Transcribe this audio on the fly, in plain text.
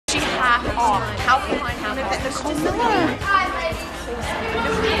half off. How can I have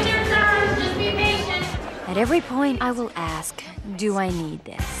At every point, I will ask, do I need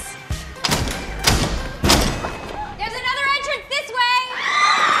this? There's another entrance this way!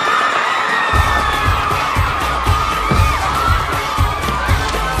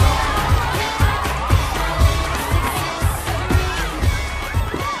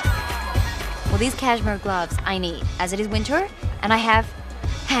 Well, these cashmere gloves I need, as it is winter, and I have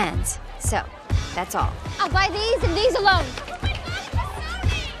hands. So, that's all. I'll buy these and these alone.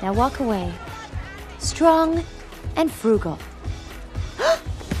 Now walk away. Strong and frugal. Oh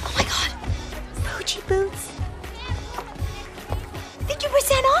my God! Gucci boots.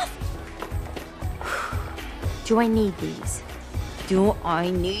 50% off? Do I need these? Do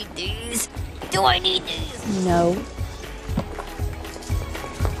I need these? Do I need these? No.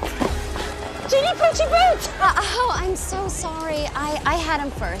 Ginny, Gucci boots! Oh, I'm so sorry. I had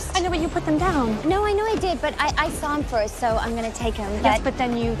them first. I know, but you put them down. No, I know I did, but I saw them first, so I'm gonna take them. Yes, but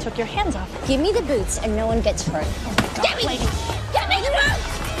then you took your hands off. Give me the boots and no one gets hurt. Get me! Get me the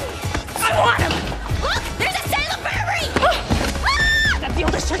boots! I want